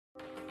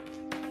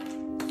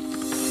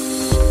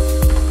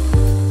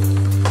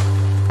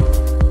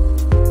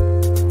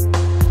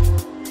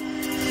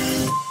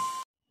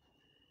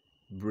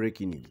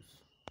Breaking news.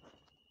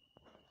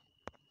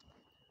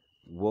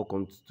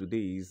 Welcome to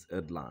today's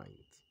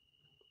headlines.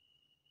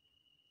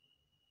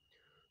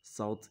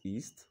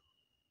 Southeast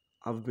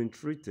have been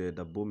treated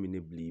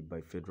abominably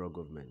by federal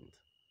government.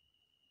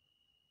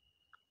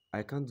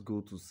 I can't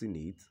go to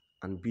Senate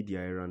and be the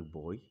errand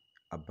boy,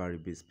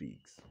 Abaribe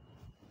speaks.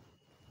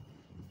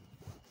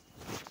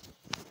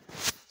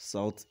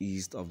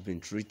 Southeast have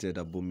been treated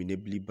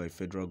abominably by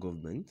federal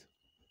government.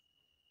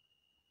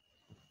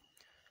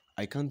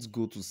 I can't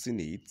go to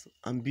Senate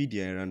and be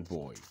the errand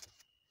boy,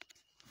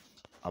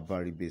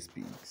 Abaribe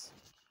speaks.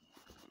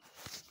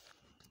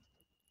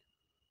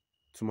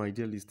 To my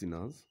dear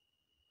listeners,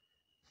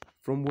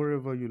 from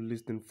wherever you're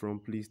listening from,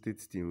 please stay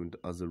tuned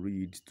as I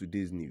read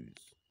today's news.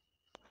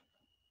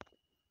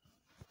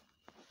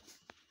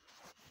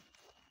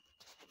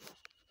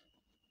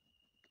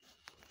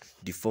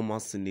 The former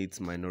Senate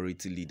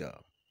Minority Leader,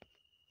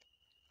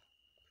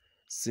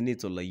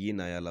 Senator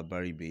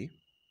Abaribe,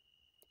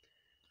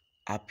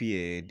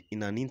 appeared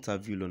in an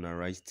interview on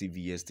Arise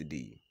TV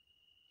yesterday,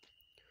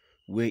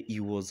 where he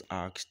was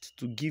asked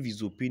to give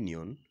his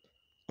opinion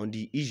on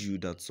the issue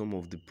that some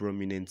of the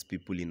prominent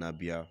people in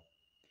Abia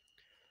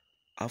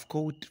have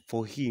called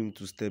for him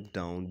to step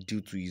down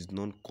due to his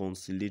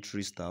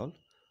non-conciliatory style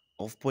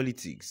of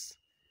politics,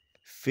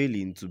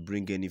 failing to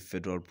bring any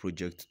federal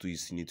project to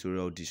his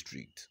senatorial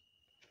district.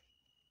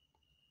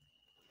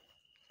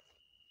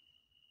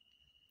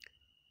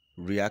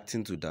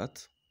 Reacting to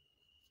that,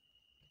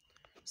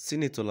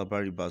 Senator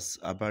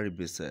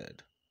Abaribe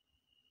said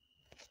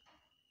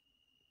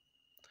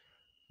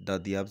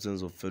that the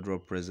absence of federal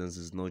presence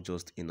is not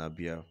just in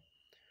Abia,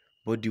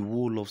 but the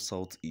whole of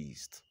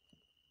Southeast.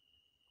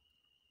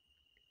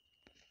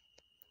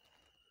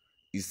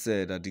 He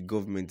said that the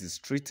government is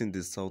treating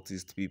the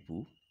Southeast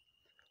people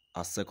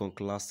as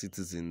second-class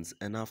citizens,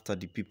 and after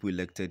the people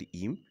elected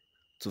him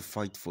to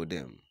fight for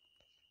them,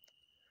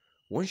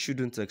 one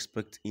shouldn't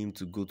expect him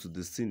to go to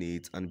the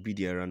Senate and be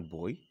the errand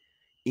boy,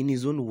 in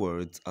his own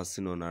words as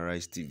seen on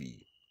Arise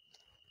TV.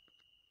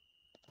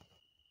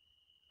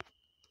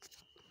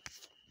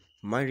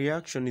 My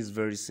reaction is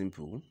very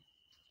simple.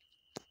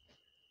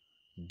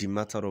 The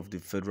matter of the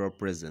federal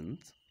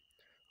presence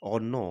or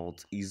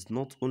not is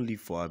not only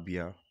for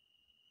Abia,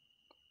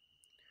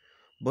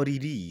 but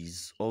it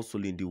is also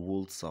in the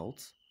whole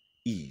South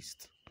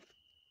East.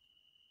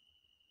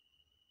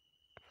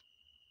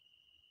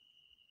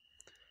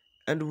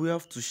 And we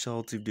have to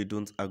shout if they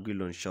don't agree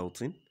on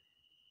shouting.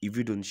 If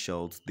you don't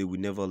shout, they will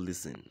never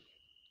listen.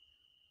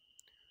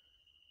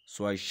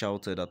 So I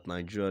shouted at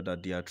Nigeria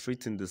that they are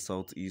treating the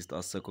Southeast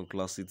as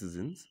second-class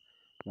citizens.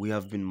 We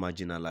have been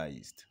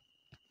marginalized.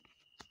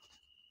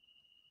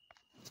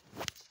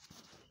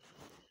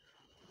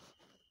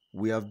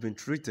 We have been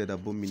treated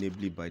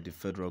abominably by the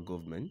federal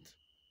government.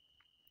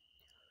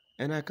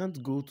 And I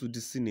can't go to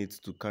the Senate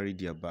to carry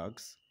their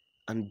bags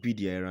and be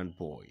the errand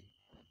boy.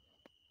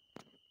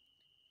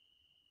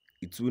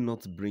 It will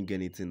not bring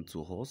anything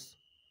to us.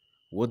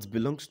 What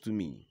belongs to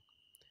me,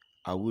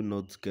 I will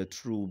not get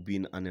through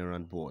being an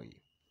errand boy.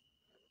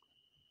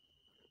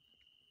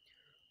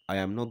 I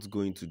am not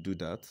going to do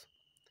that,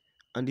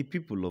 and the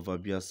people of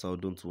Abia South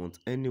don't want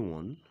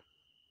anyone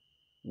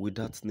with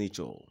that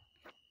nature.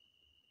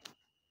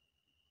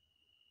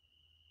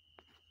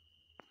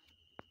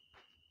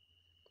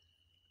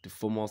 The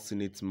former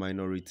Senate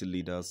Minority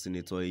Leader,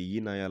 Senator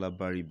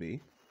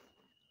Abaribe,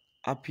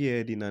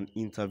 appeared in an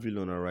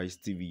interview on Arise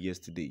TV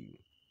yesterday,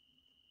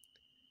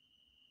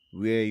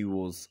 where he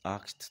was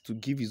asked to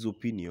give his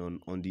opinion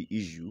on the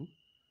issue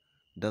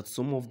that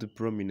some of the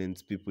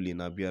prominent people in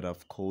Abia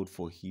have called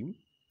for him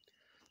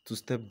to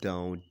step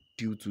down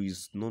due to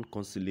his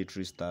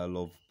non-conciliatory style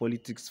of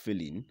politics,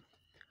 failing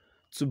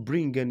to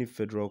bring any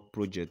federal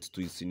project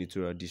to his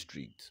senatorial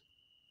district.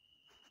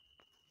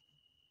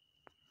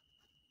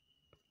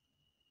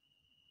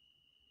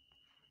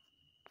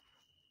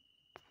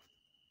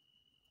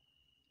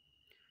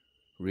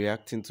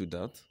 Reacting to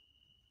that,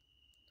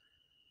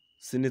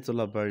 Senator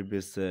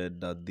Abaribe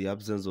said that the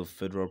absence of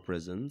federal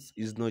presence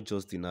is not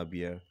just in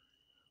Abia,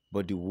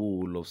 but the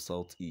whole of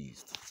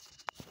Southeast.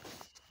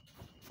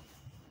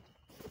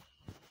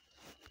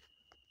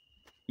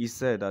 He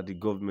said that the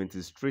government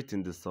is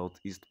treating the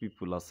Southeast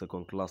people as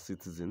second-class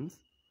citizens,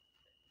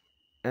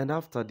 and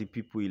after the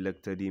people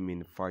elected him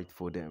in fight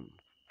for them,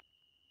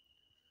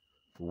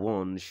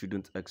 one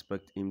shouldn't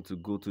expect him to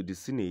go to the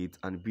Senate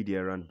and be the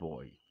errand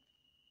boy.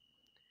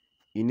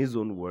 In his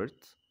own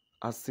words,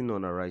 as seen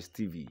on Arise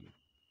TV.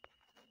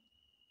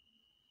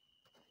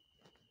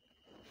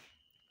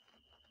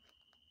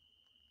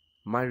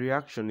 My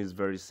reaction is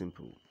very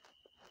simple.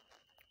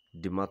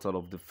 The matter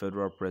of the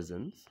federal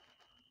presence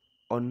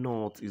or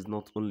not is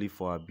not only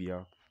for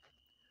Abia,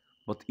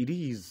 but it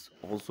is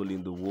also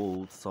in the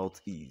whole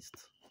Southeast.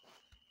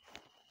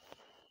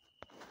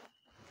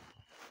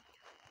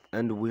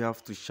 And we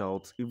have to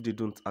shout if they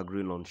don't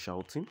agree on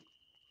shouting.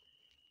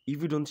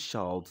 If you don't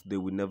shout, they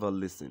will never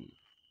listen.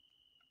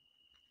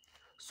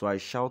 So I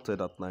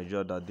shouted at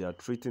Nigeria that they are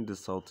treating the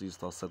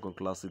Southeast as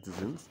second-class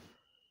citizens.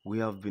 We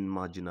have been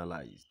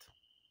marginalized.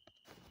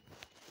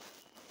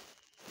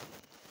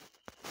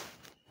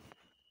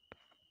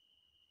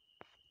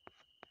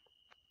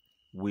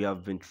 We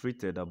have been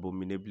treated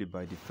abominably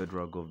by the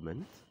federal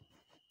government,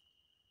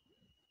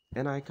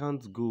 and I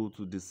can't go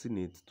to the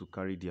Senate to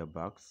carry their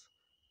bags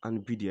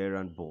and be the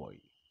errand boy.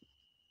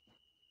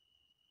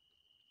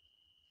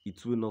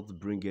 It will not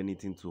bring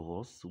anything to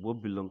us.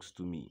 What belongs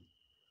to me,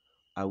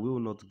 I will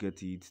not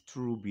get it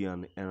through being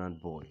an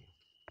errand boy.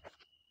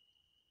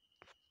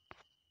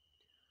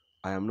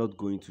 I am not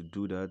going to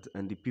do that,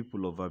 and the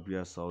people of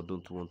Abia South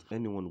don't want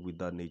anyone with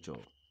that nature.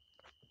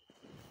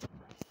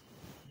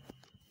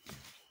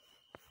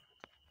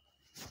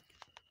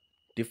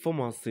 The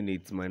former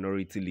Senate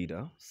Minority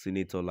Leader,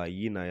 Senator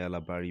Layinaya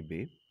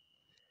Abaribe,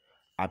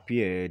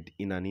 appeared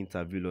in an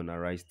interview on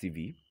Arise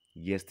TV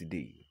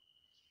yesterday,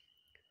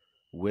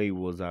 where he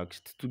was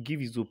asked to give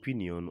his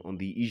opinion on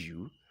the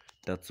issue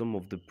that some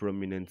of the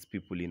prominent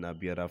people in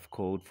Abia have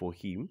called for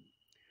him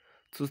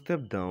to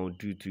step down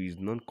due to his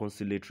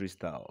non-conciliatory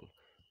style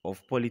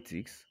of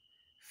politics,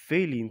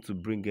 failing to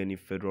bring any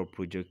federal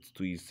projects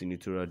to his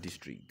senatorial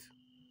district.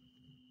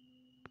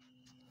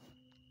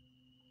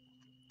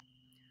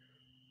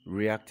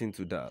 Reacting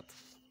to that,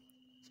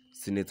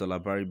 Senator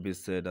Abaribe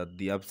said that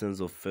the absence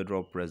of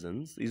federal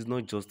presence is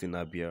not just in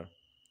Abia,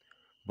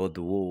 but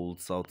the whole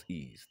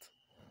southeast.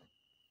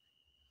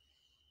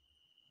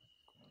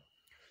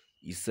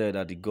 He said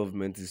that the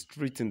government is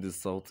treating the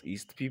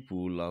southeast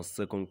people as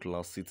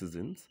second-class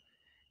citizens,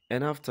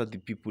 and after the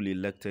people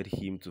elected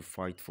him to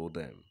fight for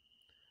them,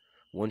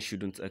 one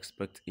shouldn't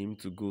expect him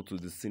to go to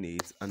the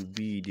Senate and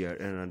be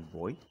their errand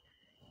boy,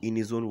 in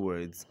his own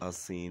words as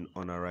seen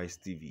on Arise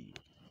TV.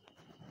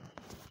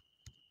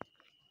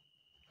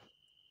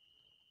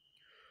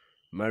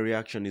 My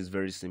reaction is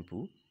very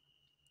simple.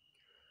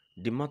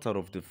 The matter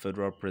of the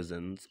federal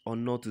presence or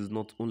not is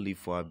not only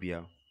for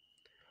Abia,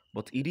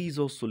 but it is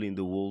also in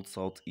the whole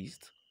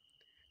southeast,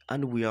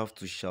 and we have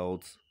to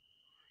shout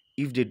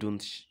if they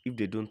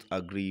don't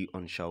agree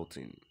on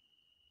shouting.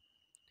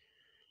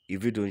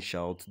 If we don't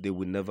shout, they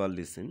will never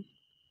listen.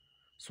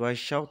 So I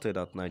shouted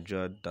at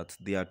Nigeria that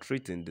they are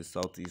treating the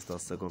southeast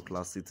as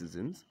second-class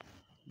citizens.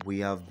 We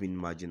have been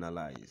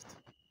marginalized.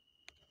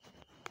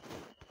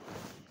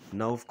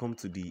 Now we've come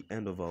to the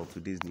end of our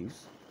today's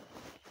news.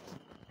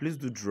 Please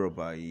do drop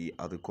by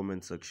at the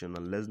comment section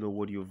and let us know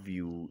what your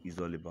view is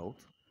all about.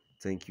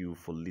 Thank you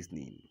for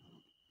listening.